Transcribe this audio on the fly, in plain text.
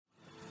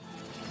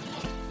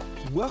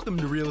Welcome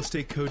to Real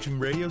Estate Coaching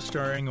Radio,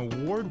 starring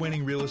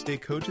award-winning real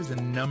estate coaches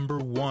and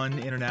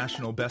 #1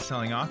 international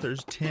best-selling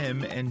authors,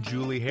 Tim and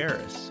Julie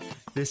Harris.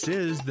 This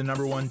is the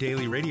 #1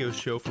 daily radio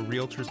show for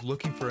realtors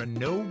looking for a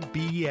no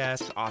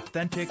BS,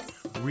 authentic,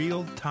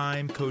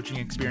 real-time coaching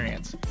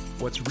experience.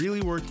 What's really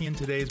working in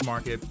today's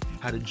market,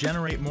 how to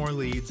generate more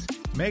leads,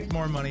 make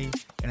more money,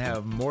 and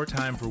have more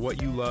time for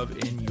what you love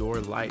in your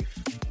life.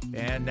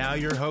 And now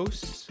your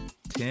hosts,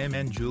 Tim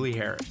and Julie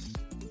Harris.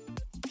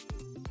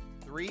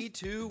 3,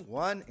 2,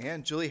 1,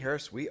 and Julie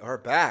Harris, we are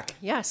back.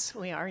 Yes,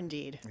 we are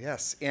indeed.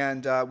 Yes,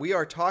 and we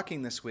are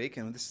talking this week,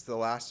 and this is the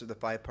last of the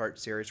 5-part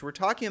series. We're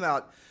talking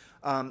about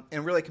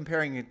and really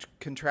comparing and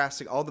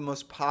contrasting all the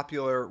most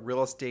popular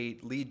real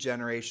estate lead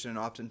generation and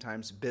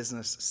oftentimes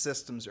business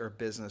systems or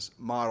business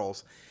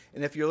models.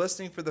 And if you're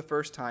listening for the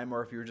first time,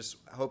 or if you're just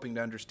hoping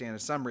to understand a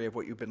summary of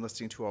what you've been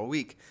listening to all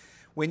week,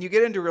 when you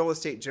get into real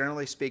estate,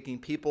 generally speaking,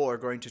 people are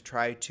going to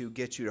try to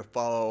get you to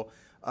follow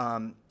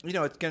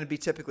it's going to be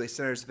typically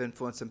centers of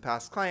influence and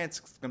past clients.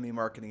 It's going to be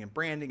marketing and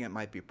branding. It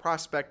might be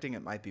prospecting.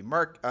 It might be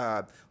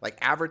like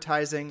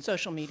advertising.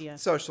 Social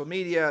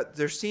media.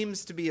 There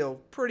seems to be a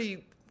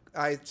pretty,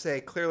 I'd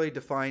say, clearly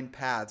defined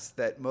paths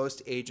that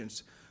most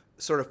agents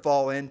sort of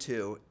fall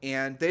into,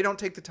 and they don't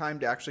take the time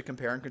to actually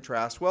compare and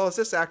contrast. Well, is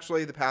this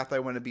actually the path I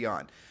want to be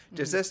on?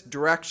 Does this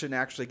direction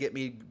actually get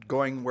me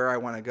going where I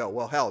want to go?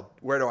 Well, hell,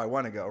 where do I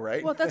want to go,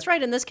 right? Well, that's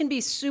right, and this can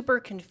be super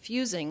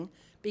confusing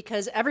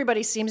because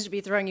everybody seems to be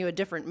throwing you a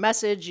different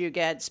message. You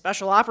get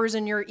special offers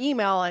in your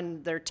email,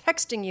 and they're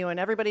texting you, and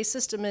everybody's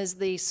system is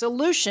the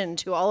solution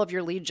to all of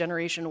your lead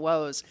generation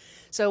woes.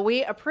 So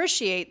we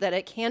appreciate that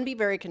it can be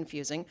very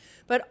confusing,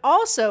 but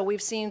also we've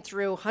seen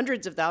through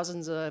hundreds of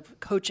thousands of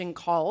coaching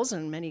calls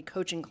and many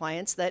coaching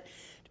clients that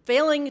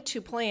failing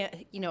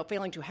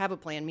to have a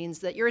plan means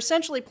that you're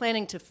essentially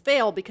planning to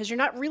fail because you're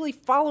not really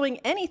following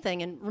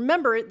anything. And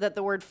remember that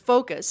the word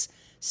focus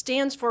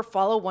stands for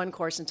follow one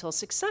course until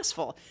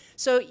successful.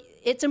 So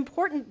it's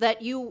important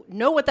that you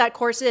know what that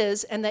course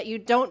is and that you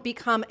don't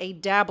become a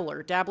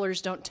dabbler.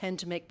 Dabblers don't tend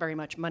to make very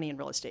much money in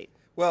real estate.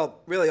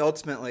 Well, really,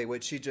 ultimately,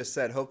 what she just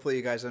said, hopefully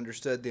you guys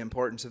understood the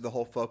importance of the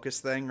whole focus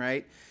thing,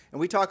 right? And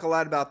we talk a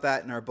lot about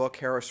that in our book,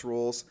 Harris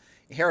Rules.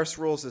 Harris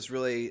Rules is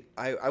really,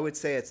 I would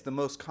say it's the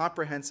most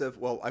comprehensive,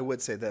 well, I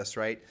would say this,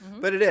 right?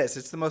 But it is.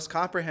 It's the most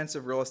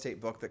comprehensive real estate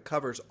book that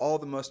covers all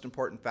the most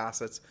important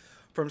facets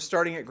from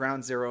starting at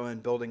ground zero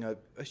and building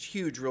a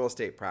huge real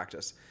estate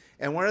practice.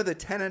 And one of the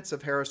tenets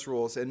of Harris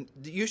Rules, and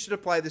you should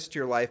apply this to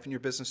your life and your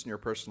business and your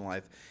personal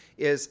life,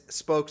 is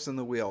spokes in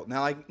the wheel.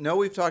 Now, I know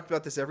we've talked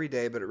about this every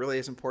day, but it really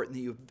is important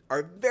that you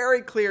are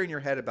very clear in your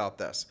head about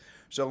this.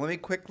 So let me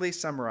quickly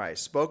summarize.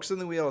 Spokes in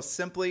the wheel is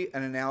simply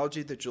an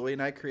analogy that Julie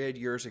and I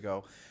created years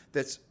ago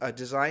that's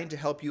designed to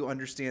help you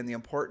understand the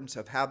importance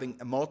of having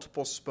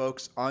multiple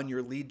spokes on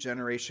your lead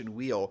generation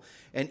wheel.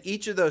 And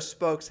each of those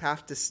spokes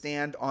have to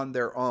stand on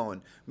their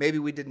own. Maybe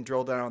we didn't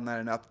drill down on that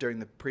enough during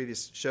the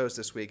previous shows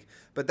this week,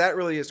 but that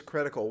really is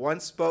critical. One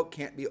spoke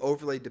can't be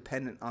overly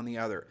dependent on the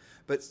other.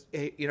 But,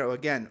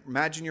 again,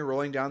 imagine you're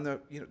rolling down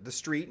the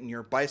street and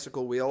your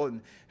bicycle wheel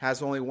and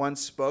has only one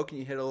spoke and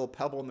you hit a little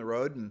pebble in the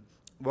road and,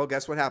 well,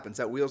 guess what happens?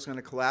 That wheel's going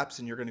to collapse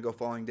and you're going to go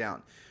falling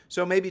down.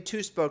 So maybe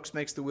 2 spokes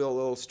makes the wheel a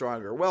little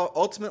stronger. Well,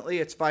 ultimately,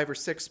 it's 5 or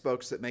 6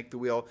 spokes that make the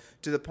wheel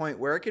to the point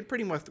where it can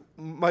pretty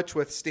much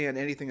withstand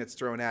anything that's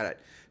thrown at it.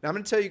 Now, I'm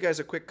going to tell you guys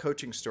a quick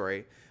coaching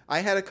story.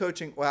 I had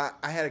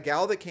a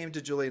gal that came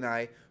to Julie and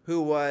I who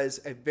was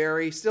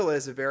still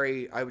is a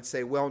very, I would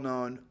say,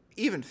 well-known,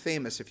 even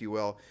famous, if you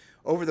will,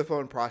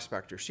 over-the-phone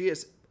prospector. She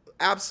is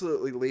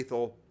absolutely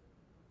lethal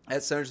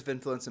at Centers of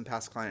Influence and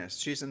Past Clients.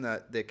 She's in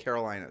the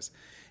Carolinas.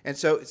 And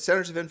so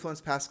Centers of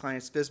Influence, Past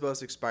Clients,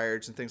 FSBOs,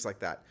 expireds, and things like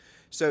that.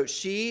 So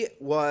she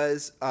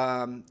was,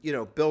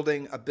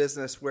 building a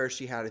business where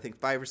she had, I think,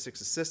 5 or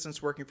 6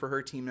 assistants working for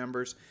her team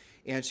members,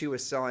 and she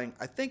was selling,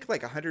 I think,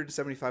 like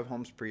 175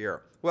 homes per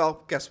year.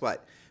 Well, guess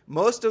what?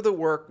 Most of the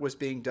work was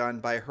being done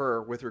by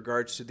her with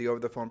regards to the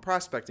over-the-phone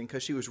prospecting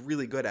because she was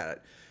really good at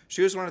it.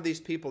 She was one of these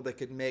people that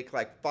could make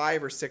like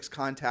 5 or 6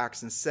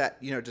 contacts and set,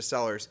 to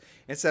sellers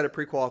and set a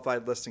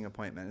pre-qualified listing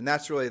appointment. And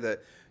that's really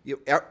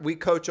we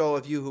coach all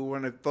of you who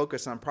want to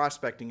focus on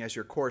prospecting as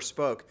your core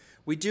spoke.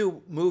 We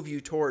do move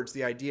you towards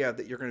the idea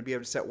that you're going to be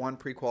able to set 1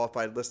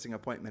 pre-qualified listing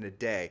appointment a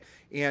day.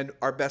 And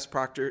our best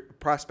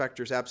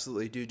prospectors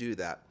absolutely do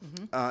that.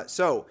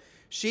 So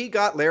she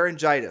got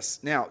laryngitis.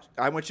 Now,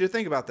 I want you to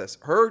think about this.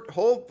 Her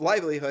whole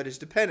livelihood is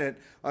dependent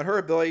on her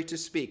ability to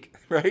speak,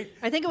 right?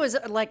 I think it was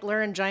like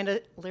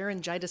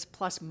laryngitis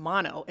plus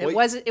mono. It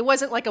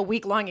wasn't like a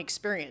week-long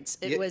experience.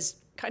 It was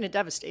kind of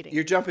devastating.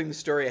 You're jumping the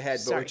story ahead,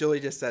 but what Julie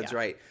just said is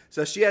right.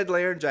 So she had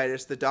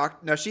laryngitis.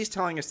 Now she's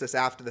telling us this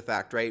after the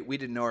fact, right? We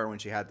didn't know her when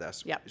she had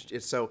this. Yeah.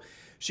 So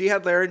She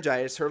had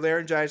laryngitis. Her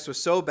laryngitis was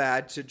so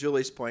bad, to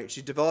Julie's point,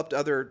 she developed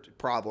other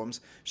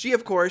problems. She,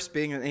 of course,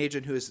 being an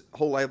agent whose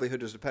whole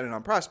livelihood is dependent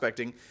on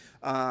prospecting,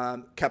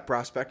 kept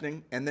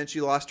prospecting, and then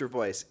she lost her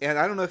voice. And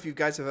I don't know if you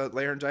guys have had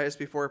laryngitis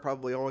before,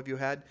 probably all of you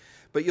had,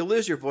 but you'll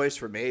lose your voice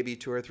for maybe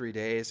 2 or 3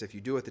 days. If you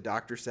do what the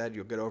doctor said,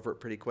 you'll get over it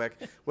pretty quick.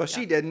 Well,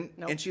 she didn't,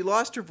 and she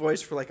lost her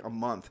voice for like a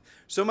month.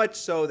 So much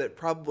so that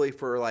probably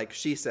for, like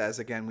she says,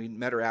 again, we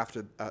met her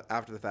after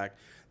the fact,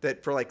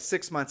 that for like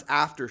 6 months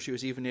after she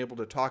was even able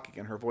to talk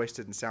again, her voice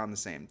didn't sound the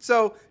same.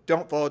 So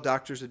don't follow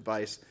doctor's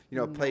advice.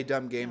 Play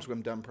dumb games,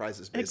 win dumb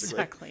prizes,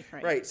 basically. Exactly,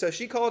 right. Right. So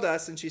she called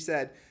us and she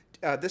said,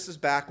 this was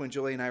back when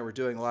Julie and I were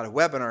doing a lot of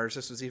webinars.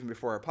 This was even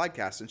before our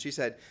podcast. And she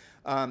said,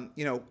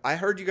 I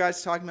heard you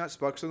guys talking about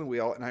spokes on the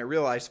wheel, and I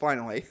realized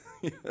finally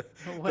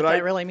what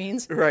that really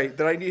means. Right.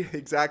 That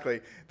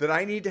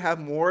I need to have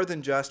more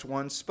than just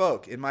one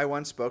spoke. And my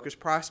one spoke is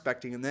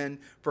prospecting. And then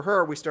for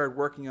her, we started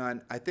working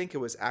on, I think it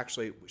was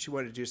actually, she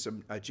wanted to do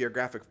some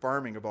geographic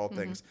farming of all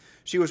things.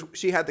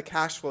 She had the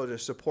cash flow to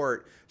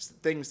support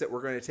things that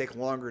were going to take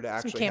longer to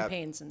actually some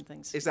campaigns and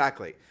things.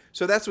 Exactly.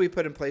 So that's what we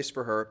put in place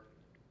for her.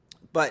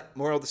 But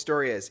moral of the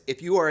story is,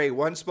 if you are a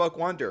one-spoke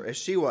wonder, as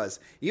she was,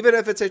 even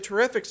if it's a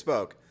terrific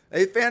spoke,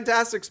 a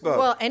fantastic spoke.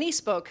 Well, any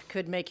spoke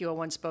could make you a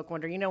one-spoke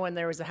wonder. When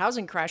there was the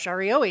housing crash,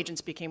 REO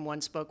agents became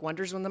one-spoke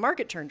wonders when the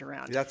market turned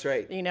around. That's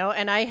right.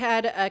 And I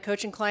had a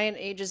coaching client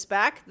ages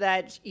back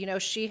that,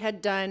 she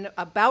had done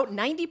about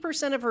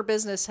 90% of her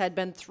business had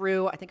been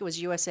through, I think it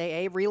was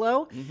USAA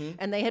Relo.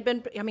 And they had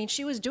been,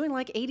 she was doing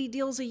like 80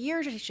 deals a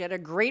year. She had a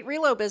great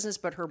Relo business,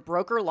 but her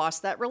broker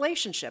lost that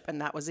relationship,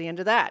 and that was the end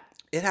of that.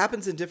 It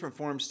happens in different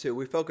forms too.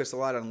 We focus a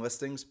lot on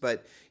listings,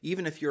 but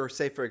even if you're,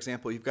 say, for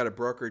example, you've got a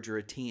brokerage or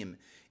a team,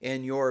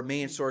 and your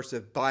main source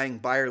of buying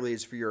buyer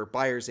leads for your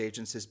buyer's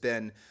agents has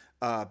been,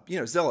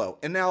 Zillow.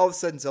 And now all of a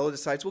sudden Zillow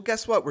decides, well,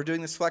 guess what? We're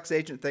doing this flex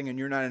agent thing and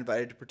you're not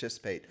invited to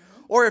participate.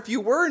 Or if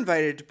you were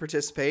invited to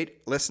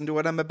participate, listen to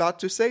what I'm about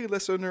to say,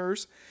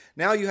 listeners.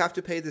 Now you have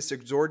to pay this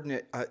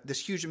exorbitant,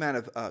 this huge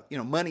amount of,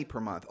 money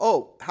per month.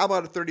 Oh, how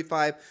about a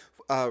 35%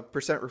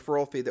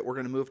 referral fee that we're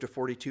going to move to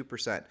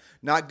 42%?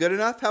 Not good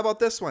enough? How about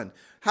this one?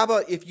 How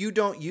about if you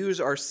don't use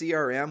our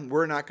CRM,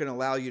 we're not going to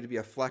allow you to be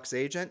a flex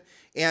agent.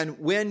 And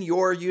when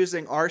you're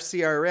using our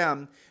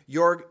CRM,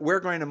 we're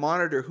going to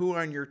monitor who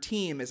on your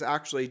team is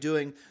actually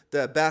doing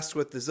the best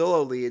with the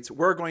Zillow leads.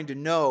 We're going to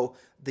know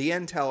the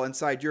intel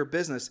inside your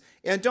business.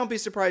 And don't be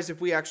surprised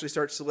if we actually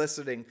start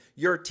soliciting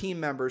your team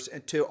members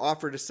and to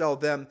offer to sell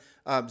them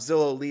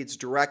Zillow leads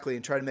directly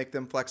and try to make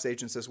them flex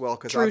agents as well.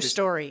 True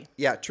story.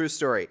 Yeah, true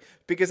story.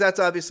 Because that's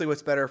obviously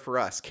what's better for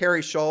us.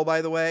 Carrie Shull,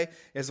 by the way,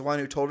 is the one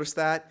who told us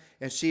that.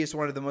 And she is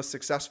one of the most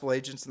successful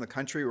agents in the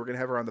country. We're going to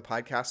have her on the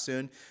podcast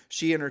soon.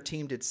 She and her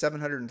team did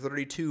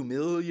 $732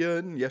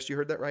 million. Yes, you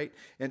heard that right.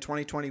 In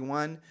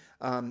 2021.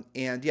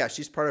 And yeah,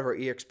 she's part of our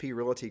EXP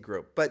Realty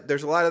group. But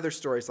there's a lot of other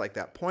stories like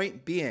that.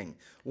 Point being,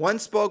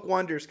 one-spoke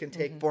wonders can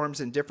take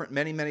forms in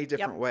many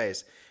different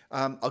ways.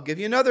 I'll give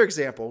you another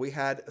example. We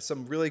had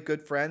some really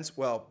good friends.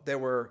 Well, they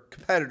were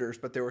competitors,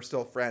 but they were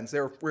still friends. We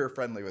were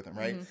friendly with them,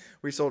 right?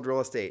 We sold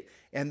real estate.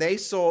 And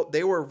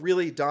they were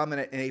really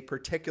dominant in a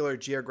particular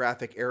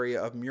geographic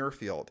area of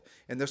Muirfield.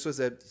 And this was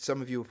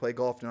some of you who play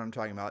golf know what I'm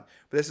talking about.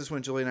 But this is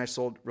when Julie and I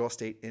sold real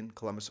estate in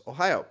Columbus,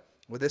 Ohio.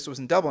 Well, this was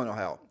in Dublin,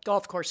 Ohio.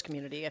 Golf course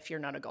community, if you're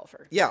not a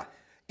golfer. Yeah.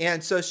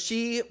 And so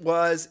she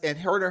was, and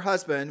her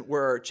husband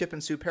were, Chip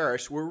and Sue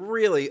Parrish, were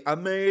really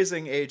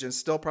amazing agents,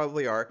 still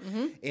probably are,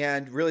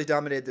 and really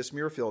dominated this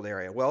Muirfield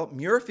area. Well,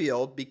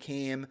 Muirfield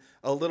became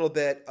a little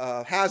bit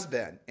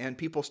has-been, and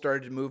people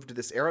started to move to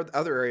this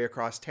other area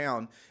across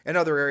town and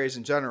other areas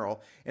in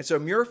general. And so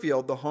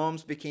Muirfield, the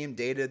homes became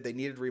dated, they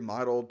needed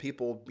remodeled,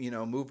 people,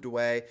 moved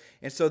away.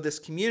 And so this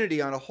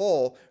community on a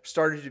whole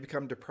started to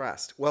become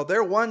depressed. Well,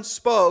 their one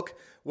spoke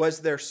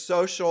was their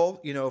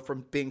social,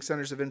 from being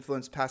centers of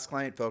influence, past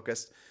client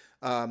focused.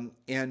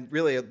 And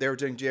really, they were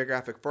doing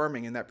geographic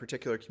farming in that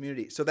particular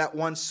community. So that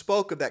one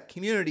spoke of that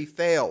community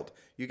failed.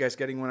 You guys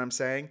getting what I'm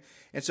saying?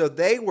 And so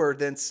they were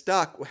then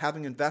stuck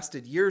having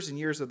invested years and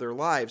years of their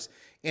lives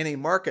in a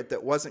market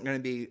that wasn't going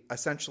to be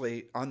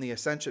essentially on the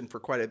ascension for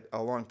quite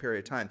a long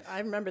period of time. I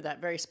remember that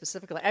very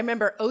specifically. I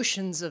remember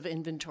oceans of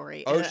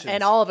inventory, Oceans.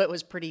 And all of it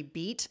was pretty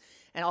beat.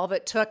 And all of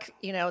it took,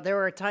 there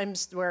were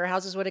times where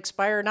houses would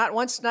expire not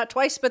once, not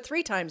twice, but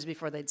 3 times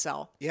before they'd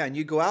sell. Yeah, and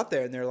you go out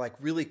there and they're like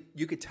really,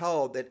 you could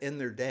tell that in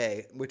their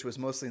day, which was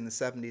mostly in the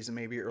 70s and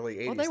maybe early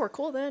 80s. Well, they were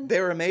cool then.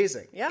 They were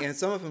amazing. Yeah. And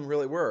some of them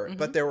really were.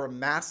 But they were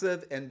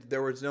massive and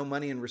there was no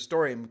money in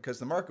restoring them because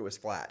the market was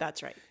flat.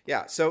 That's right.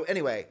 Yeah, so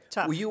anyway,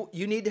 Tough. You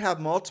need to have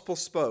multiple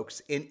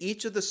spokes, and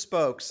each of the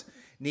spokes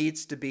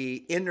needs to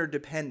be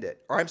independent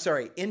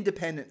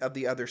of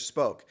the other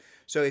spoke.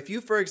 So if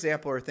you, for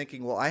example, are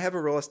thinking, well, I have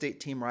a real estate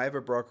team or I have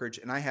a brokerage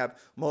and I have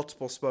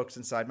multiple spokes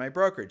inside my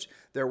brokerage.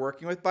 They're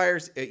working with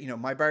buyers.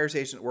 My buyer's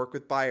agent work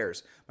with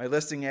buyers. My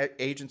listing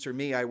agents or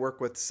me, I work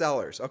with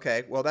sellers.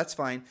 Okay, well, that's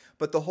fine.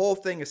 But the whole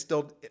thing is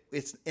still,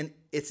 it's an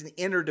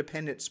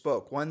interdependent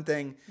spoke. One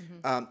thing,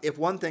 if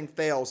one thing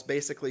fails,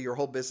 basically your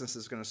whole business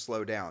is going to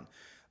slow down.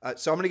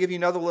 So I'm going to give you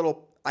another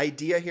little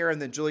idea here,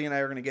 and then Julie and I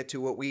are going to get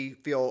to what we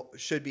feel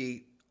should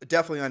be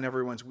definitely on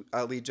everyone's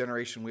lead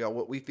generation wheel,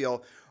 what we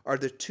feel are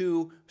the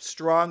two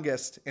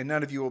strongest, and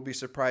none of you will be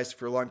surprised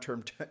if you're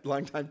long-time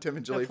Tim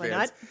and Julie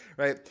fans,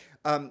 right?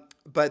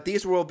 But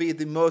these will be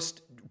the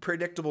most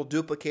predictable,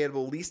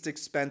 duplicatable, least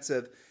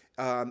expensive,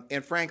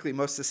 and frankly,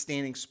 most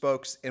sustaining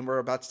spokes, and we're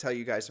about to tell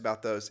you guys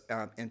about those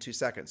in 2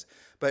 seconds.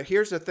 But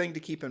here's the thing to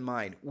keep in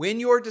mind. When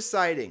you're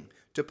deciding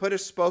to put a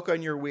spoke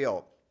on your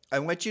wheel, I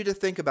want you to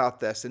think about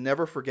this and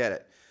never forget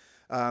it.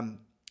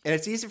 And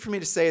it's easy for me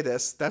to say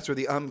this. That's where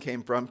the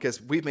came from,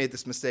 because we've made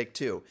this mistake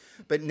too.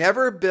 But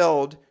never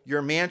build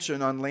your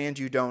mansion on land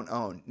you don't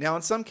own. Now,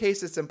 in some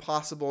cases, it's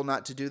impossible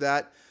not to do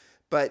that.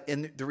 But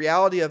the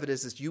reality of it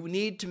is you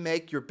need to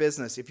make your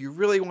business, if you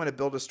really want to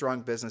build a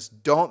strong business,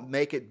 don't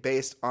make it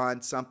based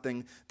on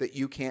something that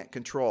you can't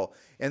control.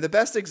 And the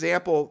best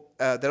example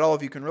that all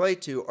of you can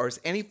relate to is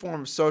any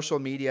form of social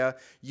media,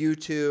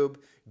 YouTube,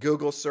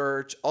 Google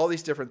search, all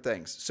these different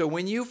things. So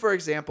when you, for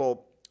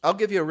example, I'll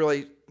give you a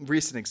really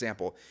recent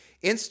example.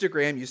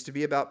 Instagram used to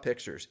be about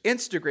pictures.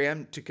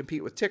 Instagram, to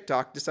compete with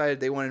TikTok, decided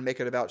they wanted to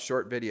make it about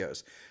short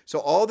videos. So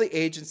all the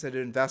agents that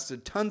had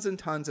invested tons and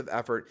tons of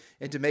effort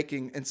into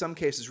making, in some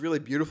cases, really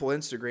beautiful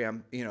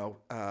Instagram,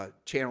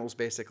 channels,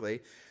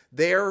 basically,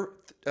 their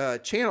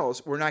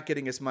channels were not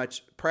getting as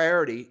much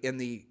priority in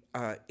the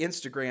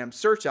Instagram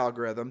search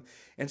algorithm,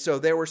 and so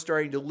they were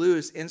starting to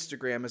lose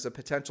Instagram as a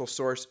potential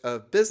source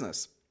of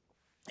business,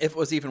 if it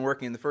was even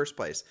working in the first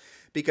place,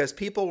 because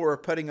people were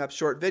putting up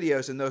short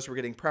videos and those were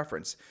getting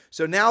preference.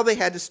 So now they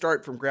had to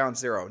start from ground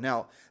zero.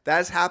 Now, that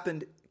has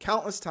happened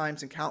countless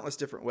times in countless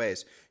different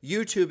ways.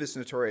 YouTube is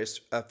notorious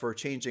for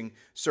changing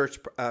search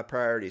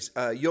priorities.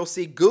 You'll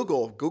see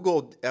Google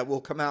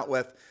will come out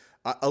with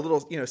a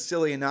little,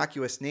 silly,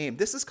 innocuous name.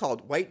 This is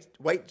called White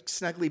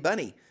Snuggly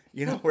Bunny.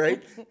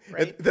 Right?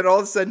 Right. Then all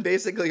of a sudden,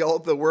 basically all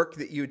the work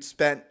that you'd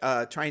spent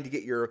trying to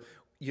get your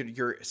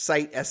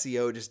site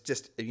SEO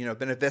just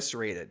been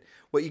eviscerated.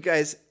 What you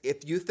guys,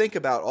 if you think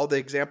about all the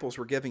examples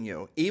we're giving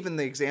you, even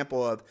the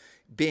example of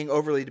being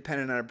overly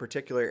dependent on a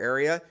particular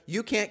area,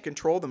 you can't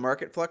control the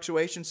market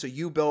fluctuation, so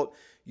you built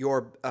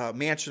your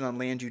mansion on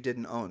land you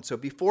didn't own. So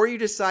before you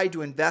decide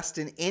to invest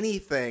in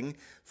anything,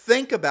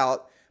 think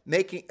about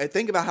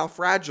how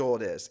fragile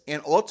it is.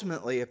 And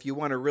ultimately, if you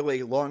want a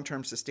really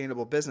long-term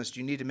sustainable business,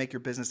 you need to make your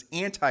business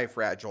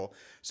anti-fragile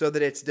so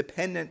that it's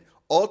dependent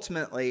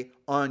ultimately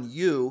on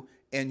you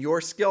and your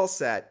skill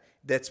set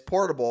that's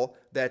portable,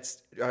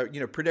 that's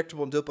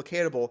predictable and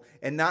duplicatable,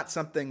 and not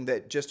something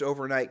that just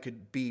overnight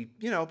could be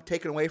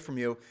taken away from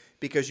you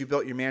because you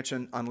built your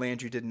mansion on land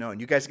you didn't own.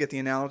 You guys get the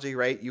analogy,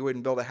 right? You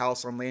wouldn't build a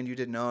house on land you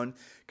didn't own,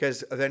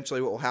 because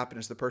eventually what will happen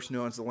is the person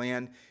who owns the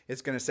land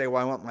is going to say,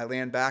 well, I want my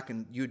land back,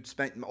 and you'd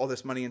spent all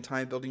this money and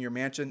time building your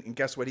mansion, and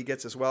guess what he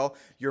gets as well?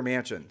 Your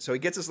mansion. So he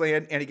gets his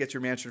land and he gets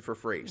your mansion for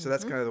free. So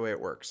that's kind of the way it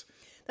works.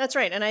 That's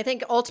right. And I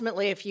think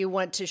ultimately, if you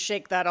want to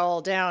shake that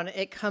all down,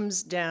 it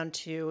comes down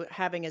to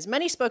having as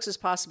many spokes as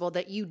possible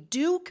that you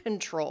do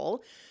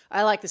control.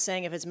 I like the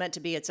saying, if it's meant to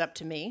be, it's up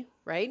to me,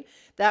 right?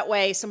 That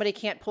way, somebody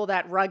can't pull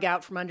that rug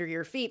out from under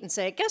your feet and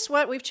say, guess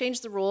what? We've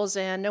changed the rules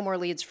and no more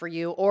leads for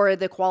you, or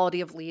the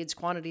quality of leads,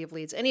 quantity of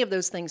leads, any of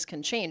those things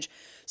can change.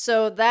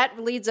 So that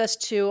leads us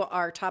to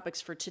our topics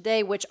for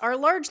today, which are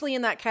largely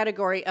in that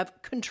category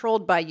of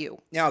controlled by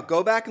you. Now,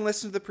 go back and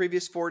listen to the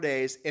previous 4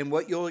 days, and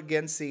what you'll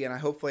again see, and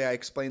hopefully I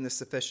explained this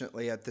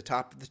sufficiently at the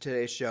top of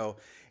today's show,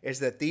 is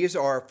that these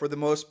are, for the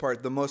most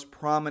part, the most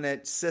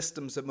prominent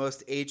systems that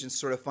most agents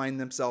sort of find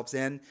themselves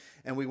in.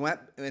 And we went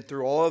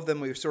through all of them.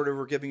 We sort of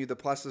were giving you the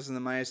pluses and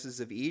the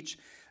minuses of each.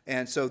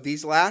 And so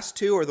these last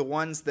two are the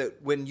ones that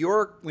when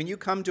you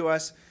come to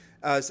us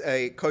as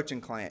a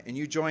coaching client and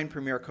you join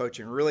Premier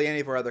Coaching, or really any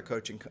of our other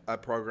coaching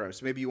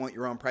programs, maybe you want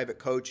your own private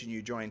coach and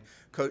you join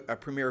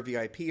Premier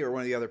VIP or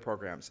one of the other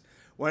programs.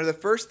 One of the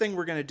first thing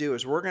we're going to do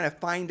is we're going to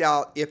find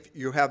out if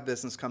you have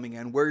business coming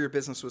in, where your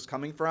business was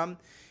coming from,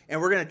 and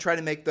we're going to try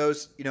to make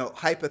those,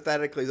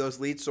 hypothetically, those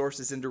lead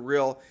sources into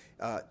real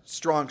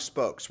strong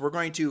spokes. We're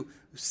going to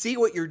see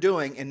what you're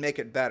doing and make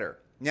it better.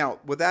 Now,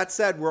 with that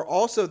said, we're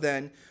also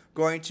then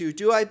going to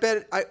do,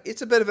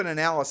 it's a bit of an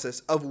analysis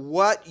of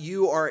what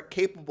you are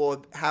capable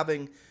of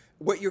having,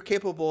 what you're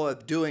capable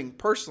of doing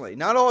personally.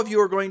 Not all of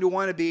you are going to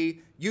want to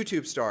be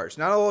YouTube stars.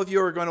 Not all of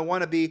you are going to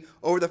want to be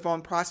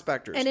over-the-phone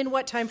prospectors. And in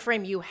what time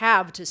frame you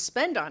have to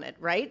spend on it,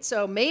 right?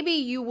 So maybe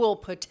you will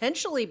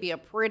potentially be a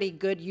pretty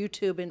good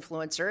YouTube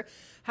influencer.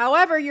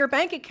 However, your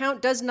bank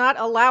account does not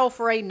allow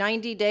for a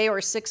 90-day or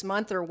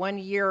 6-month or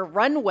 1-year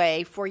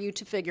runway for you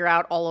to figure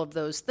out all of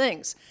those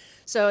things.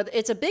 So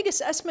it's a big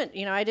assessment.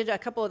 I did a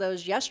couple of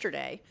those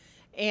yesterday.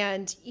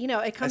 And,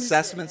 it comes...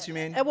 Assessments, you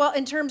mean? Well,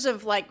 in terms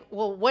of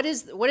what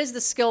is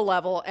the skill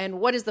level and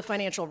what is the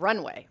financial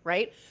runway,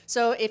 right?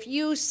 So if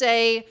you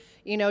say,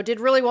 did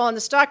really well in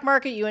the stock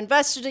market, you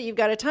invested it, you've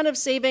got a ton of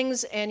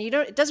savings, and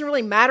it doesn't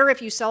really matter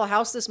if you sell a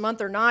house this month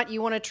or not, you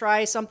want to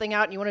try something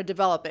out and you want to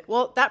develop it.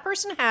 Well, that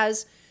person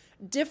has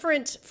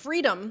different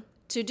freedom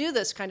to do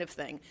this kind of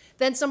thing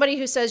than somebody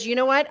who says, you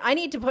know what, I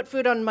need to put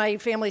food on my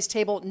family's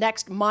table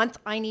next month.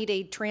 I need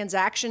a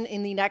transaction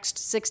in the next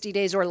 60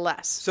 days or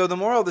less. So the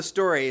moral of the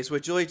story is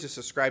what Julie just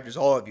described is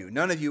all of you.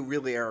 None of you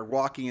really are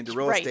walking into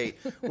real estate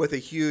with a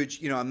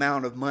huge,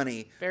 amount of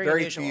money.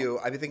 Very few.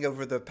 I think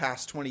over the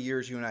past 20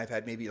 years, you and I have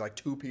had maybe like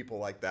 2 people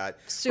like that.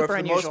 Super but for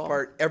unusual. the most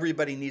part,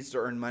 everybody needs to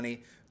earn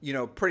money,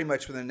 pretty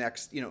much for the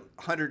next,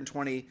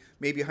 120,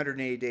 maybe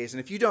 180 days. And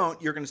if you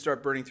don't, you're going to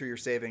start burning through your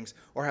savings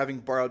or having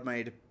borrowed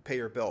money to pay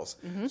your bills.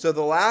 Mm-hmm. So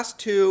the last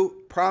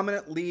 2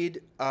 prominent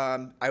lead,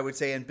 I would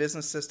say, in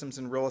business systems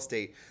and real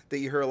estate that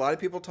you hear a lot of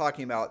people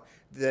talking about.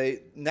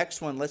 The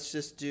next one, let's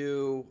just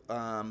do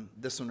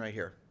this one right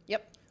here.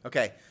 Yep.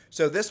 Okay.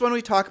 So this one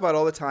we talk about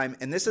all the time,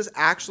 and this is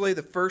actually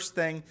the first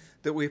thing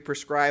that we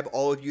prescribe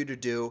all of you to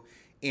do.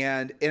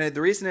 And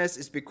the reason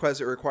is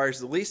because it requires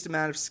the least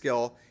amount of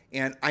skill.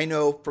 And I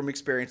know from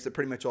experience that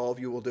pretty much all of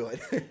you will do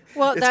it.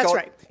 Well, that's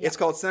right. Yeah. It's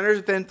called Centers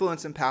of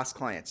Influence and Past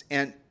Clients.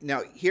 And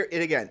now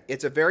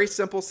it's a very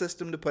simple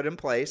system to put in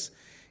place.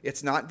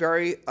 It's not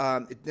very,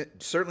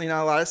 certainly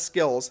not a lot of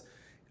skills.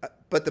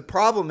 But the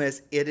problem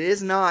is it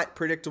is not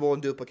predictable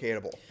and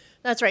duplicatable.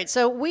 That's right.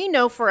 So we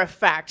know for a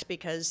fact,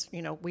 because,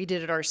 we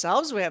did it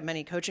ourselves. We have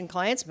many coaching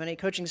clients, many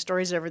coaching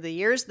stories over the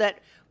years, that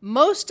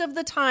most of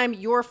the time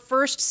your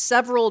first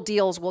several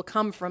deals will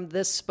come from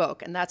this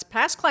spoke. And that's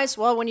past clients.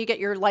 Well, when you get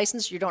your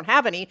license, you don't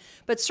have any,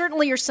 but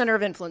certainly your center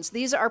of influence.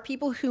 These are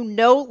people who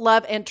know,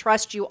 love, and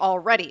trust you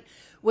already,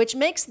 which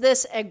makes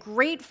this a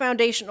great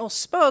foundational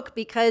spoke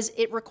because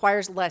it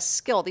requires less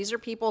skill. These are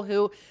people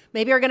who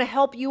maybe are going to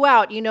help you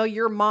out.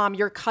 Your mom,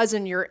 your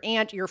cousin, your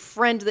aunt, your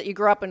friend that you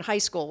grew up in high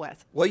school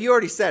with. Well, you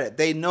already said it.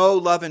 They know,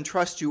 love, and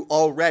trust you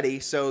already.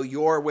 So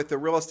you're with a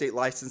real estate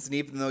license, and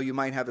even though you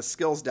might have a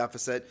skills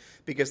deficit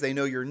because they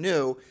know you're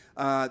new,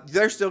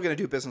 they're still going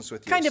to do business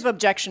with you. Kind of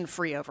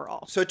objection-free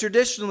overall. So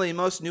traditionally,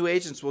 most new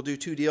agents will do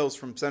 2 deals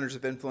from centers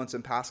of influence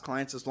and past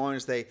clients as long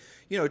as they,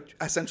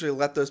 essentially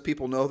let those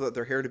people know that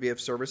they're here to be of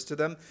service to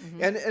them.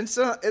 Mm-hmm. And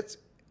so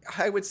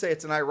I would say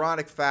it's an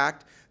ironic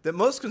fact that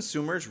most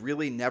consumers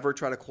really never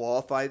try to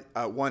qualify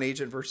one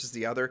agent versus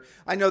the other.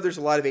 I know there's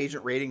a lot of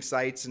agent rating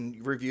sites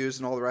and reviews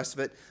and all the rest of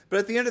it, but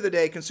at the end of the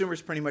day,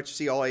 consumers pretty much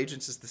see all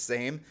agents as the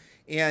same.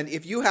 And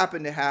if you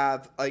happen to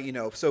have,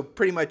 so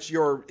pretty much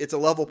it's a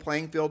level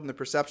playing field in the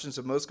perceptions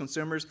of most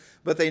consumers,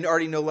 but they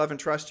already know, love, and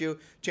trust you,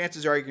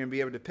 chances are you're going to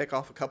be able to pick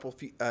off a couple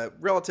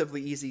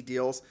relatively easy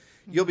deals.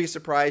 You'll be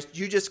surprised.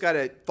 You just got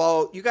to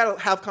you got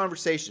to have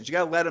conversations. You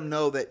got to let them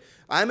know that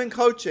I'm in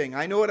coaching.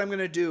 I know what I'm going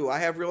to do. I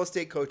have real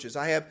estate coaches.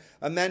 I have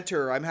a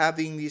mentor. I'm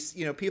having these,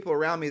 people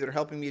around me that are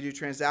helping me do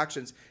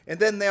transactions. And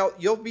then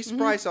you'll be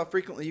surprised how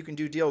frequently you can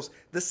do deals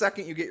the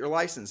second you get your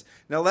license.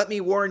 Now, let me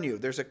warn you,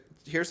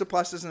 here's the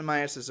pluses and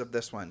minuses of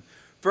this one.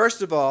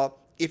 First of all,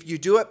 if you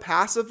do it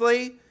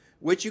passively,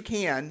 which you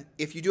can,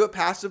 if you do it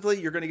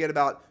passively, you're going to get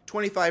about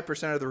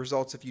 25% of the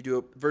results if you do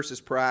it versus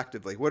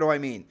proactively. What do I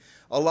mean?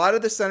 A lot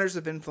of the centers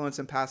of influence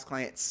and past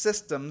client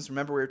systems,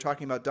 remember we were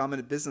talking about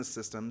dominant business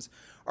systems,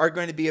 are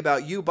going to be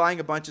about you buying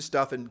a bunch of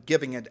stuff and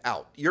giving it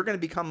out. You're going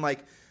to become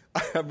like,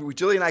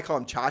 Julie and I call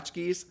them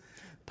tchotchkes.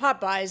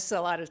 Pop buys,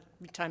 a lot of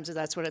times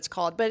that's what it's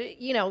called. But,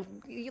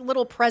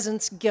 little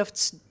presents,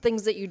 gifts,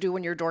 things that you do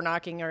when you're door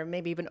knocking or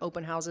maybe even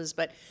open houses.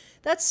 But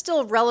that's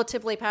still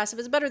relatively passive.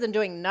 It's better than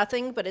doing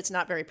nothing, but it's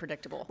not very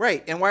predictable.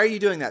 Right. And why are you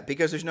doing that?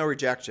 Because there's no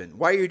rejection.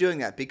 Why are you doing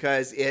that?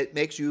 Because it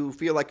makes you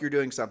feel like you're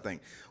doing something.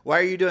 Why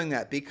are you doing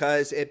that?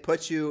 Because it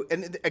puts you,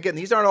 and again,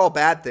 these aren't all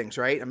bad things,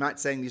 right? I'm not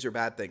saying these are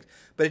bad things,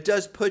 but it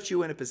does put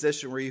you in a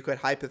position where you could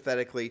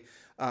hypothetically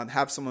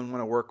have someone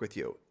want to work with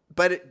you.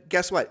 But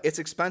guess what? It's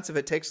expensive.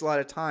 It takes a lot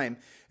of time.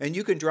 And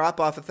you can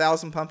drop off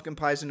 1,000 pumpkin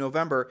pies in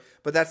November,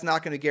 but that's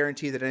not going to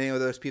guarantee that any of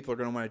those people are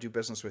going to want to do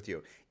business with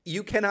you.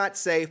 You cannot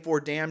say for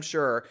damn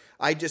sure,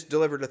 I just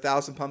delivered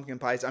 1,000 pumpkin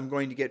pies, I'm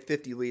going to get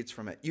 50 leads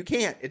from it. You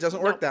can't. It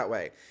doesn't work that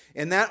way.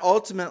 And that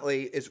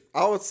ultimately is,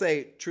 I would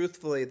say,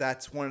 truthfully,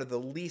 that's one of the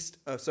least.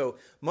 So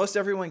most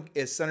everyone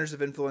is centers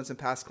of influence and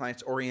past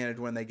clients oriented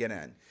when they get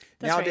in.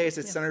 Nowadays,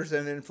 it's centers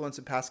of influence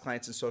and past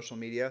clients in social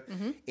media.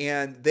 Mm-hmm.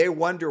 And they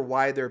wonder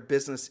why their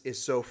business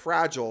is so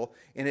fragile.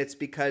 And it's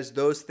because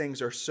those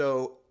things are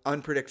so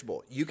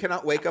unpredictable. You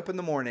cannot wake up in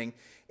the morning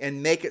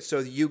and make it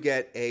so that you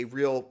get a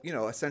real,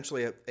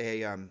 essentially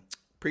a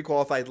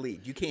pre-qualified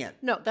lead. You can't.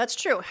 No, that's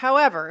true.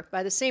 However,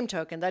 by the same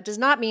token, that does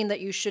not mean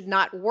that you should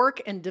not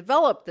work and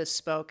develop this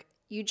spoke.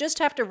 You just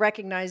have to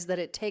recognize that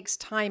it takes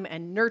time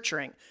and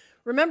nurturing.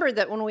 Remember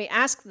that when we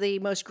ask the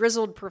most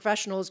grizzled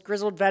professionals,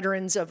 grizzled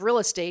veterans of real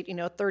estate,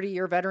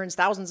 30-year veterans,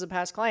 thousands of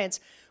past clients,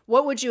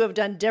 what would you have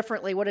done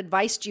differently? What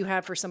advice do you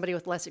have for somebody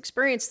with less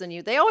experience than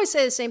you? They always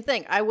say the same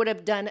thing. I would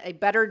have done a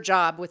better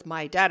job with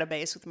my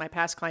database, with my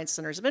past clients'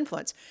 centers of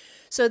influence.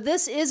 So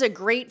this is a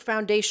great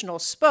foundational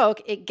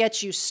spoke. It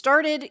gets you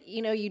started.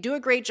 You do a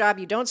great job.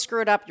 You don't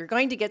screw it up. You're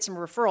going to get some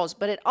referrals,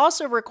 but it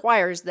also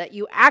requires that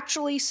you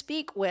actually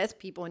speak with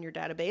people in your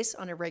database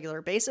on a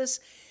regular basis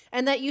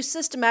and that you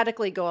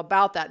systematically go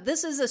about that.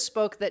 This is a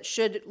spoke that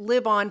should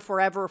live on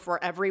forever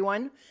for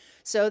everyone.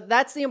 So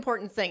that's the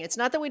important thing. It's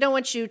not that we don't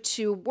want you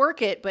to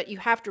work it, but you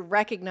have to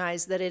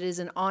recognize that it is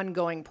an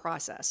ongoing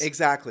process.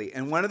 Exactly.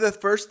 And one of the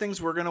first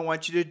things we're going to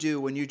want you to do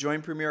when you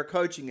join Premier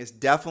Coaching is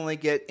definitely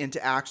get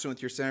into action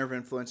with your Center of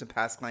Influence and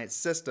Past Clients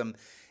system.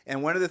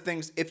 And one of the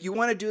things, if you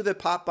want to do the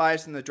pop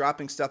buys and the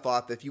dropping stuff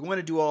off, if you want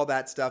to do all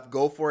that stuff,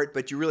 go for it,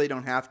 but you really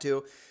don't have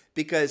to,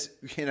 because,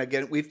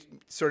 again, we've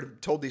sort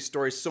of told these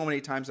stories so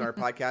many times on our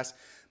podcast.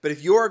 But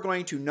if you're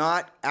going to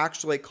not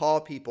actually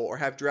call people or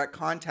have direct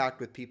contact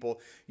with people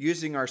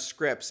using our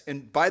scripts,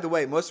 and by the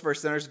way, most of our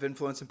Centers of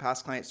Influence and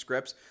Past Client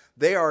scripts,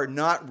 they are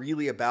not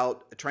really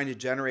about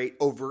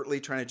overtly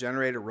trying to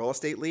generate a real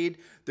estate lead.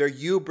 They're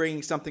you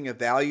bringing something of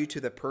value to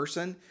the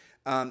person,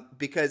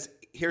 because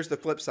here's the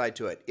flip side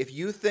to it. If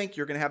you think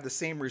you're going to have the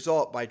same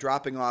result by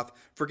dropping off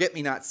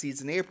forget-me-not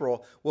seeds in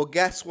April, well,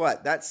 guess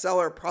what? That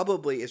seller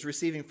probably is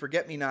receiving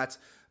forget-me-nots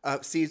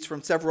seeds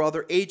from several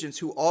other agents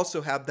who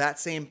also have that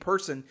same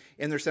person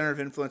in their Center of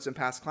Influence and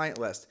Past Client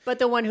list. But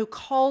the one who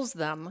calls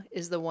them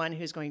is the one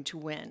who's going to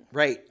win.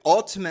 Right.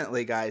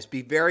 Ultimately, guys,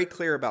 be very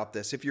clear about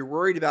this. If you're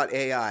worried about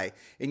AI,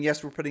 and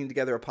yes, we're putting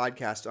together a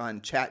podcast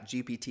on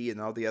ChatGPT and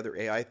all the other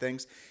AI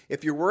things.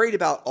 If you're worried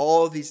about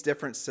all of these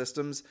different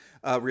systems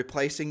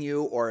replacing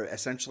you or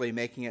essentially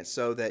making it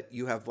so that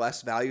you have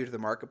less value to the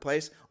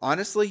marketplace,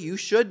 honestly, you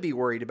should be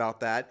worried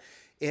about that.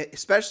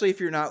 Especially if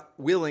you're not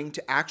willing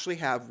to actually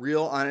have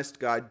real, honest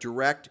God,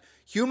 direct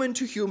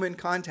human-to-human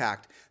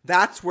contact.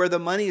 That's where the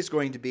money is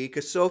going to be,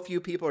 because so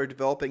few people are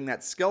developing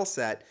that skill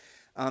set.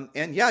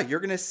 And yeah, you're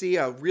going to see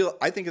I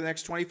think in the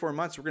next 24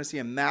 months, we're going to see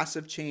a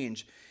massive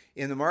change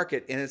in the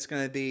market, and it's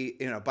going to be,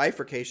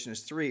 bifurcation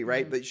is 3,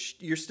 right? Mm-hmm.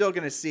 But you're still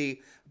going to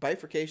see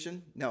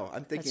bifurcation. No,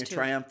 I'm thinking of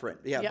triumvirate.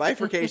 Yeah, yep.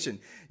 Bifurcation.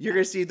 You're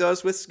going to see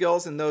those with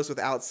skills and those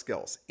without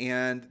skills.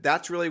 And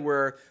that's really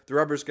where the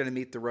rubber's going to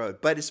meet the road.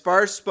 But as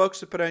far as spokes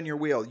to put on your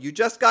wheel, you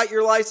just got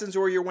your license,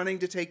 or you're wanting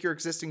to take your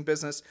existing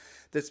business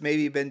that's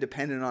maybe been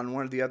dependent on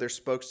one of the other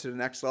spokes to the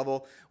next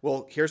level.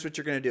 Well, here's what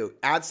you're going to do.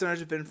 Add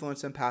Centers of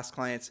Influence and Past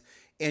Clients,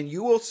 and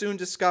you will soon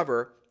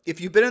discover, if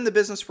you've been in the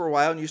business for a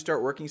while and you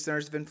start working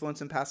Centers of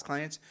Influence and Past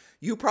Clients,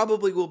 you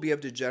probably will be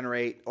able to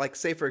generate, like,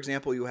 say, for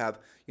example, you have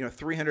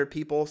 300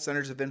 people,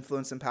 Centers of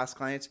Influence and Past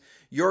Clients.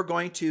 You're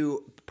going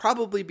to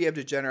probably be able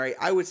to generate,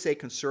 I would say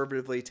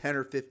conservatively, 10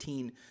 or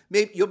 15.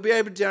 Maybe you'll be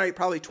able to generate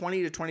probably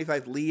 20 to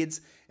 25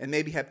 leads and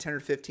maybe have 10 or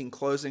 15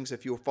 closings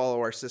if you follow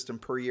our system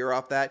per year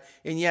off that.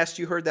 And yes,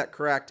 you heard that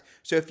correct.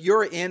 So if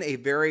you're in a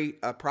very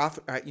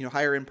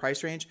higher end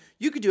price range,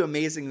 you could do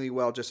amazingly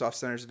well just off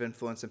Centers of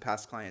Influence and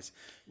Past Clients.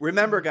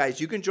 Remember,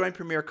 guys, you can join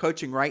Premier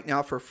Coaching right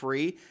now for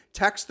free.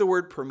 Text the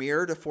word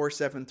Premier to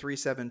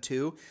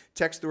 47372.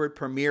 Text the word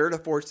Premier to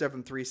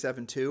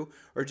 47372,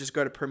 or just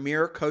go to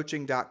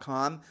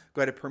premiercoaching.com.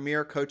 Go to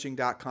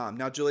premiercoaching.com.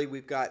 Now, Julie,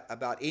 we've got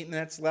about 8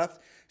 minutes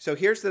left. So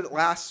here's the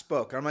last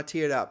spoke. I'm going to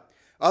tee it up.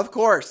 Of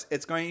course,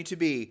 it's going to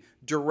be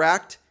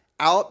direct,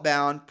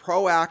 outbound,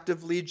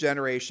 proactive lead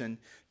generation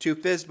to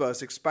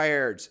FSBOs,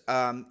 expireds,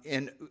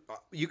 and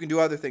you can do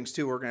other things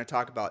too we're going to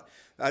talk about.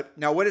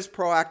 Now, what is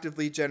proactive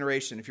lead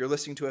generation if you're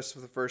listening to us for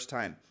the first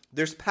time?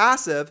 There's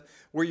passive,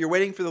 where you're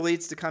waiting for the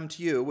leads to come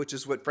to you, which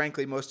is what,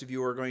 frankly, most of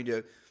you are going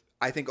to,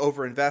 I think,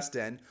 overinvest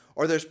in.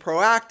 Or there's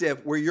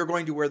proactive, where you're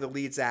going to where the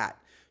lead's at.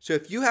 So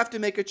if you have to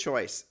make a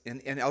choice,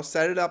 and I'll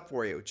set it up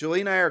for you.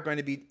 Julie and I are going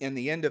to be in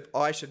the end of,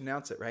 I should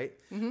announce it, right?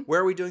 Mm-hmm.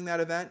 Where are we doing that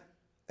event?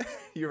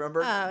 You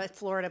remember?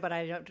 Florida, but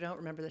I don't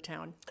remember the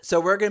town. So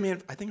we're going to be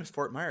in, I think it was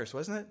Fort Myers,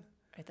 wasn't it?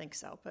 I think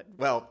so. But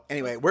well,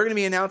 anyway, we're going to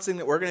be announcing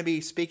that we're going to be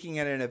speaking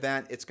at an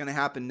event. It's going to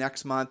happen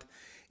next month.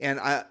 And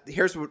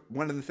here's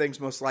one of the things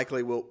most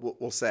likely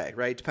we'll say,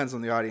 right? It depends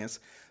on the audience.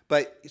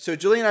 But so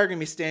Julie and I are going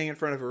to be standing in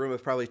front of a room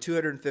of probably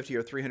 250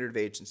 or 300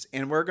 agents.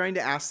 And we're going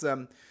to ask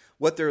them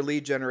what their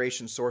lead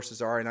generation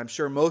sources are. And I'm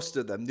sure most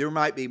of them, there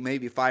might be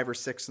maybe 5 or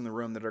 6 in the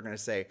room that are going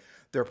to say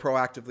they're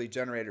proactive lead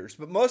generators.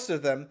 But most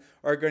of them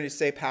are going to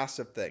say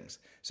passive things.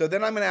 So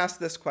then I'm going to ask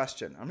this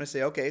question. I'm going to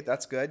say, okay,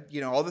 that's good.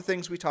 All the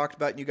things we talked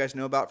about and you guys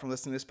know about from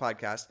listening to this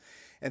podcast.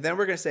 And then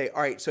we're going to say,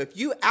 all right, so if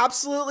you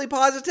absolutely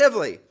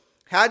positively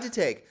had to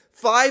take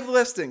 5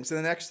 listings in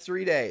the next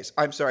 30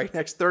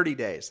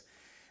 days.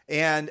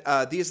 And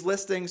these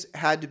listings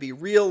had to be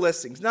real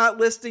listings, not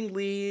listing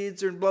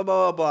leads or blah,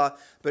 blah, blah, blah,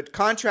 but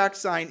contract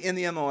signed in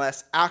the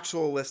MLS,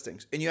 actual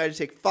listings. And you had to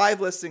take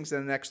 5 listings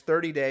in the next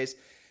 30 days.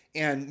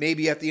 And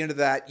maybe at the end of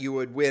that, you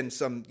would win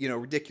some,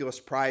 ridiculous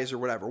prize or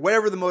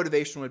whatever the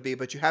motivation would be,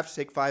 but you have to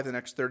take 5 in the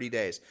next 30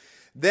 days.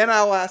 Then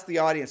I'll ask the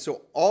audience,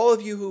 so all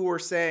of you who were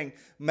saying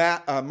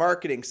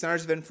marketing,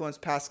 Centers of Influence,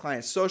 Past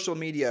Clients, social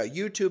media,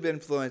 YouTube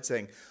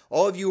influencing,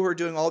 all of you who are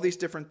doing all these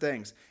different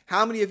things,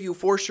 how many of you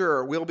for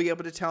sure will be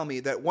able to tell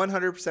me that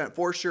 100%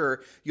 for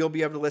sure you'll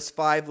be able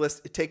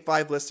to take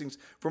 5 listings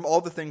from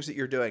all the things that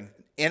you're doing?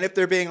 And if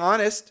they're being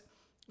honest,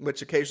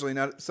 which occasionally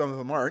some of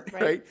them aren't,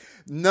 right?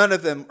 None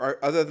of them, are,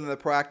 other than the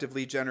proactive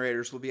lead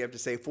generators, will be able to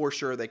say for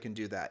sure they can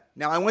do that.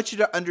 Now, I want you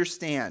to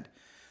understand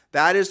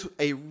That is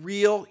a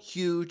real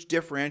huge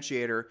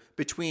differentiator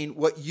between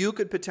what you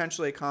could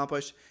potentially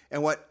accomplish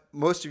and what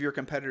most of your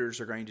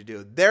competitors are going to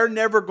do. They're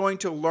never going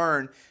to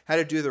learn how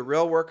to do the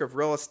real work of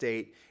real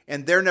estate,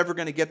 and they're never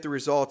going to get the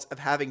results of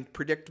having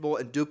predictable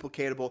and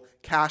duplicatable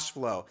cash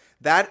flow.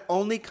 That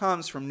only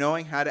comes from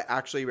knowing how to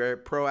actually be a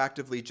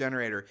proactive lead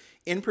generator.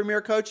 In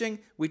Premier Coaching,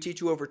 we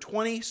teach you over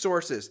 20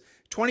 sources,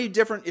 20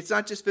 different, it's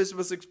not just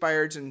Visible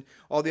Expireds and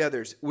all the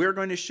others. We're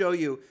going to show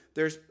you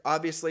there's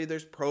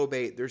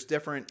probate, there's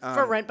different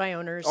for rent by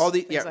owners. All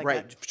the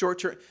short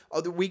term.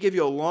 We give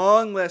you a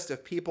long list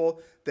of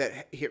people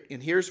that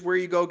and here's where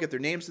you go, get their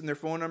names and their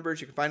phone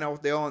numbers. You can find out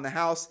what they own in the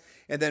house,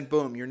 and then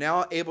boom, you're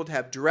now able to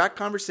have direct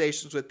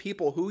conversations with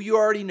people who you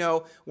already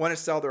know want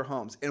to sell their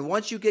homes. And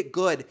once you get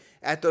good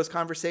at those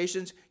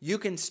conversations, you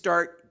can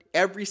start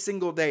every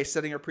single day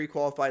setting a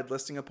pre-qualified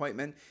listing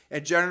appointment.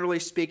 And generally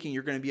speaking,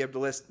 you're going to be able to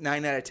list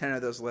 9 out of 10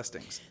 of those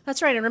listings.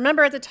 That's right. And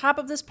remember, at the top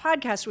of this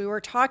podcast, we were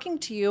talking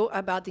to you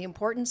about the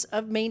importance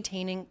of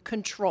maintaining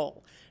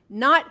control,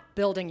 not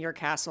building your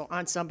castle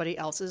on somebody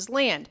else's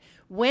land.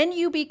 When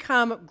you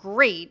become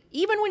great,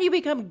 even when you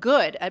become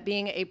good at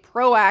being a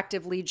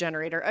proactive lead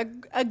generator,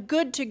 a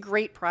good to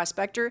great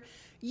prospector,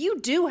 you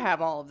do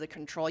have all of the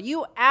control.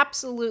 You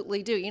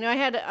absolutely do. You know, I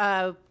had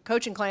a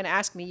coaching client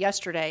ask me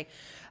yesterday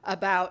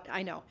about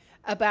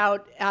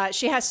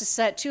she has to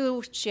set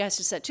two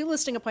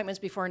listing appointments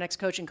before her next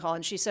coaching call.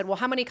 And she said, well,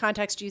 how many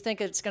contacts do you think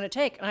it's going to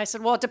take? And I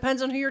said, well, it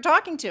depends on who you're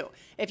talking to.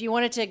 If you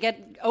wanted to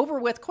get over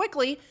with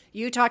quickly,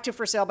 you talk to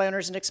for sale by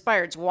owners and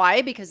expireds.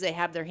 Why? Because they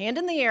have their hand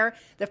in the air.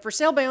 The for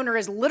sale by owner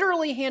is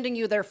literally handing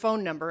you their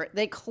phone number.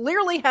 They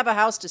clearly have a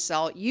house to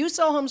sell. You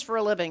sell homes for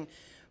a living.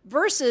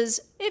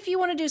 Versus if you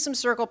want to do some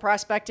circle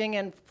prospecting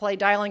and play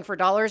dialing for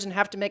dollars and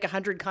have to make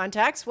 100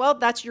 contacts, well,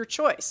 that's your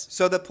choice.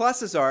 So the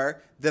pluses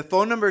are the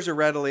phone numbers are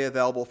readily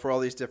available for all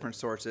these different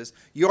sources.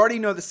 You already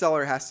know the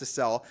seller has to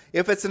sell.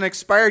 If it's an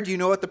expired, you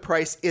know what the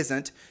price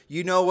isn't.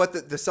 You know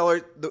what the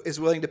seller is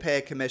willing to pay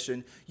a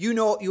commission. You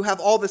know, you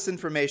have all this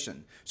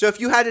information. So if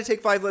you had to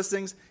take 5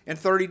 listings in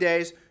 30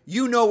 days,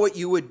 you know what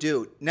you would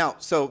do. Now,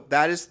 so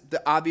that is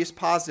the obvious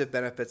positive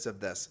benefits of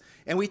this.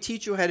 And we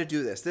teach you how to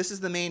do this. This is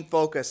the main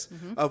focus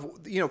of,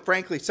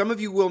 frankly, some of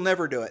you will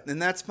never do it,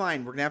 and that's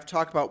fine. We're going to have to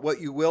talk about what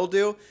you will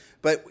do.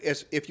 But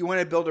if you want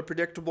to build a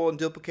predictable and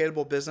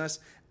duplicatable business,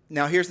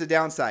 now here's the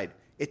downside.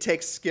 It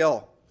takes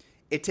skill.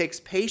 It takes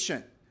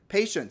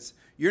patience.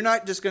 You're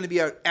not just going to be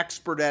an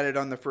expert at it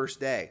on the first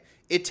day.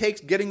 It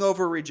takes getting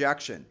over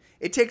rejection.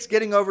 It takes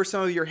getting over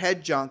some of your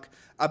head junk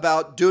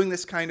about doing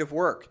this kind of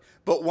work.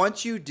 But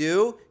once you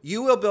do,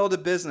 you will build a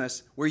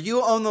business where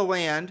you own the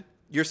land,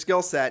 your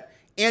skill set,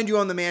 and you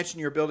own the mansion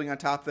you're building on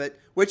top of it,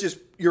 which is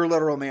your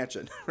literal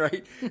mansion,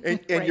 right?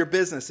 And right. Your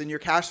business and your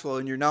cash flow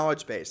and your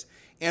knowledge base.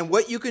 And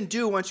what you can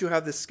do once you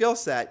have the skill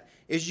set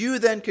is you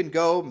then can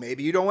go,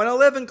 maybe you don't want to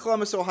live in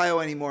Columbus, Ohio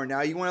anymore.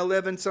 Now you want to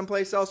live in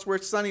someplace else where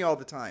it's sunny all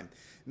the time.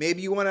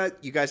 Maybe you want to,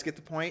 you guys get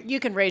the point? You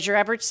can raise your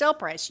average sale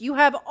price. You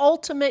have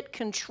ultimate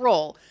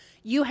control.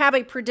 You have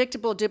a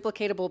predictable,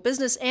 duplicatable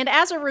business. And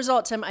as a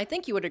result, Tim, I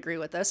think you would agree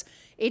with this.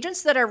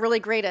 Agents that are really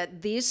great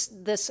at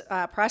this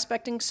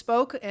prospecting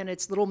spoke and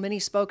its little mini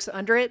spokes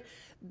under it,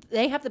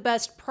 they have the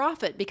best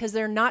profit because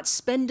they're not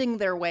spending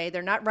their way.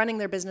 They're not running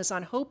their business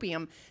on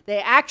hopium.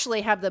 They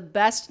actually have the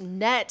best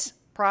net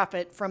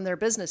profit from their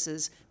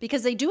businesses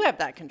because they do have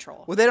that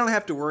control. Well, they don't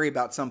have to worry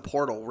about some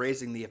portal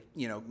raising the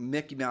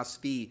Mickey Mouse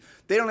fee.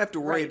 They don't have to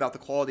worry about the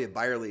quality of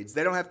buyer leads.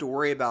 They don't have to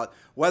worry about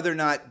whether or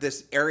not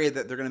this area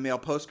that they're going to mail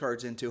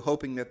postcards into,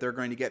 hoping that they're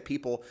going to get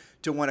people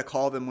to want to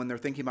call them when they're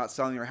thinking about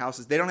selling their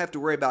houses. They don't have to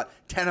worry about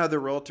 10 other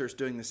realtors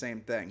doing the same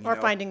thing. Or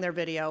finding their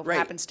video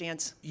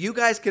happenstance. You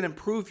guys can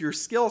improve your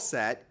skill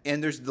set,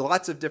 and there's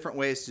lots of different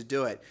ways to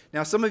do it.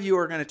 Now, some of you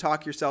are going to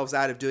talk yourselves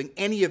out of doing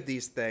any of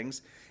these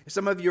things.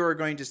 Some of you are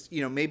going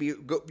to, maybe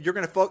you're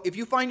going to if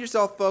you find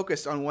yourself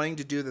focused on wanting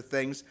to do the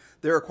things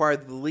that require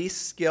the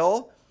least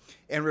skill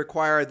and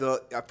require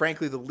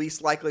frankly, the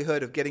least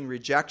likelihood of getting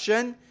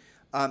rejection,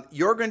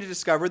 you're going to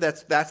discover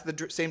that's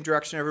the same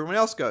direction everyone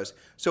else goes.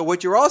 So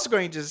what you're also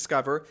going to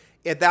discover,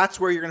 that's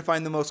where you're going to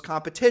find the most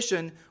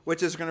competition,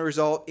 which is going to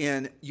result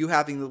in you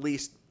having the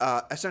least,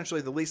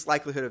 essentially the least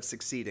likelihood of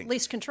succeeding.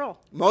 Least control.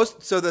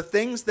 So the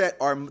things that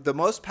are the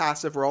most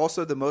passive are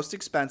also the most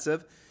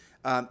expensive.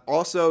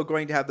 Also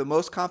going to have the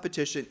most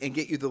competition and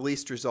get you the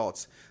least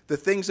results. The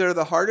things that are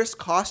the hardest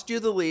cost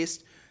you the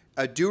least,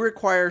 do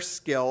require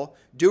skill,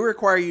 do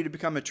require you to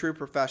become a true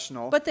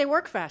professional. But they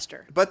work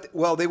faster.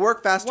 They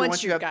work faster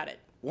once you've got it.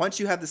 Once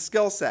you have the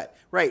skill set.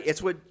 Right.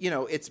 It's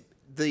it's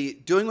the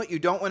doing what you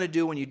don't want to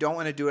do when you don't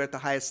want to do it at the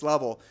highest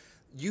level.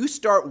 You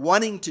start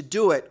wanting to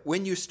do it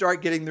when you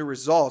start getting the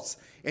results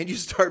and you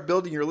start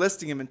building your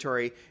listing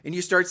inventory and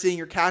you start seeing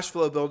your cash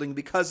flow building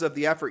because of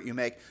the effort you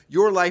make.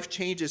 Your life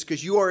changes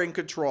because you are in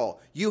control.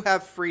 You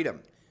have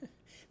freedom.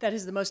 That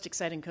is the most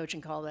exciting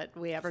coaching call that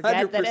we ever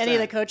get, 100%. that any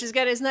of the coaches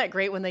get. Isn't that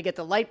great when they get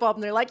the light bulb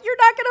and they're like, you're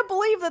not going to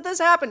believe that this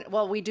happened.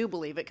 Well, we do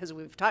believe it because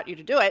we've taught you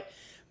to do it.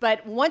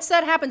 But once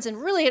that happens,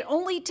 and really it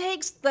only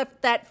takes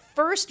that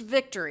first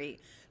victory,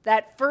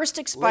 That first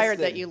expired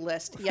Listing. that you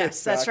list.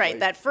 Yes, that's Exactly. right.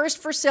 That first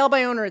for sale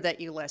by owner that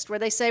you list, where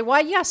they say, why,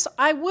 yes,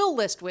 I will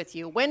list with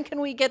you. When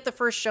can we get the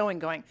first showing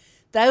going?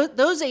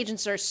 Those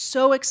agents are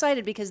so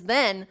excited because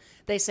then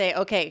they say,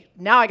 okay,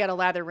 now I got to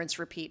lather, rinse,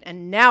 repeat.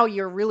 And now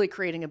you're really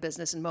creating a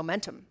business and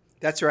momentum.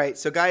 That's right.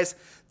 So, guys,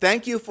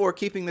 thank you for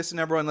keeping this the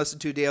number one listened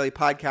to daily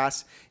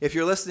podcast. If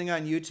you're listening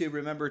on YouTube,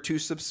 remember to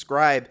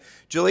subscribe.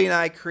 Julie and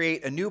I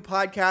create a new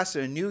podcast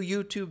and a new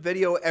YouTube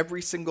video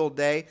every single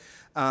day.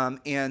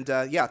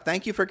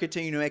 Thank you for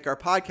continuing to make our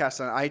podcast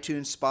on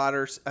iTunes,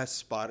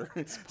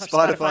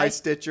 Spotify,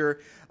 Stitcher.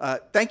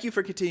 Thank you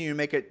for continuing to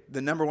make it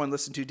the number one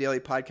listened to daily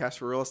podcast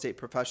for real estate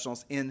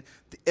professionals in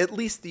at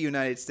least the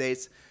United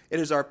States. It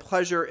is our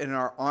pleasure and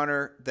our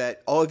honor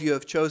that all of you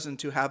have chosen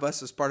to have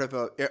us as part of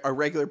a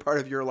regular part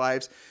of your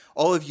lives.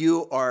 All of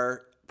you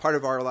are part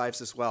of our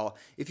lives as well.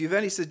 If you have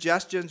any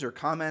suggestions or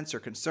comments or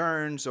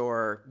concerns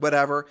or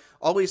whatever,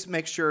 always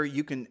make sure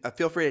you can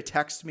feel free to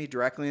text me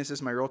directly. This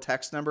is my real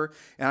text number.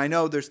 And I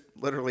know there's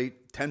literally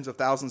tens of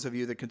thousands of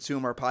you that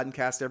consume our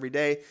podcast every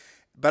day.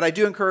 But I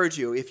do encourage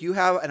you, if you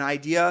have an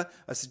idea,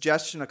 a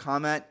suggestion, a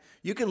comment,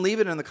 you can leave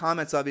it in the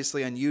comments,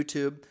 obviously, on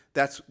YouTube.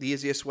 That's the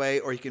easiest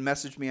way. Or you can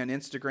message me on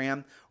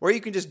Instagram. Or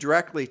you can just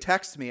directly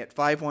text me at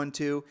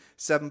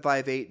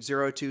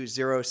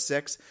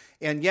 512-758-0206.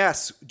 And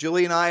yes,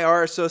 Julie and I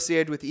are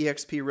associated with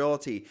eXp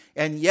Realty.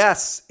 And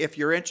yes, if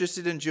you're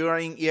interested in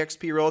joining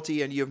eXp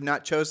Realty and you have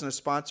not chosen a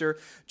sponsor,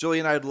 Julie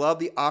and I would love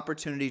the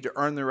opportunity to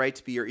earn the right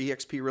to be your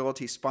eXp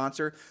Realty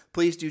sponsor.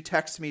 Please do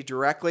text me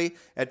directly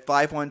at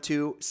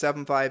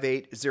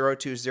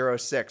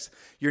 512-758-0206.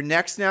 Your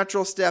next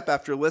natural step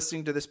after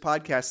listening to this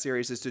podcast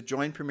series is to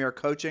join Premier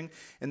Coaching.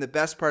 And the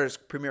best part is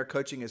Premier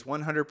Coaching is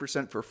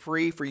 100% for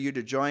free for you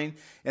to join.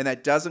 And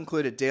that does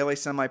include a daily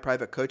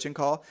semi-private coaching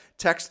call.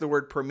 Text the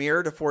word Premier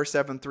to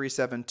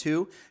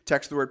 47372.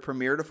 Text the word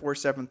Premier to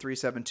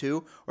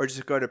 47372. Or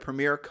just go to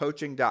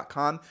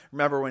premiercoaching.com.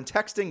 Remember, when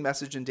texting,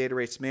 message and data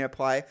rates may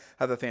apply.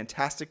 Have a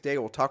fantastic day.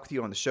 We'll talk with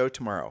you on the show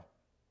tomorrow.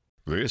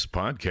 This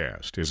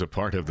podcast is a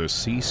part of the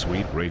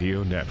C-Suite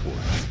Radio Network.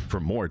 For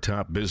more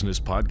top business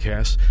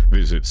podcasts,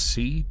 visit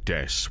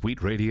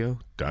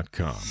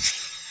c-suiteradio.com.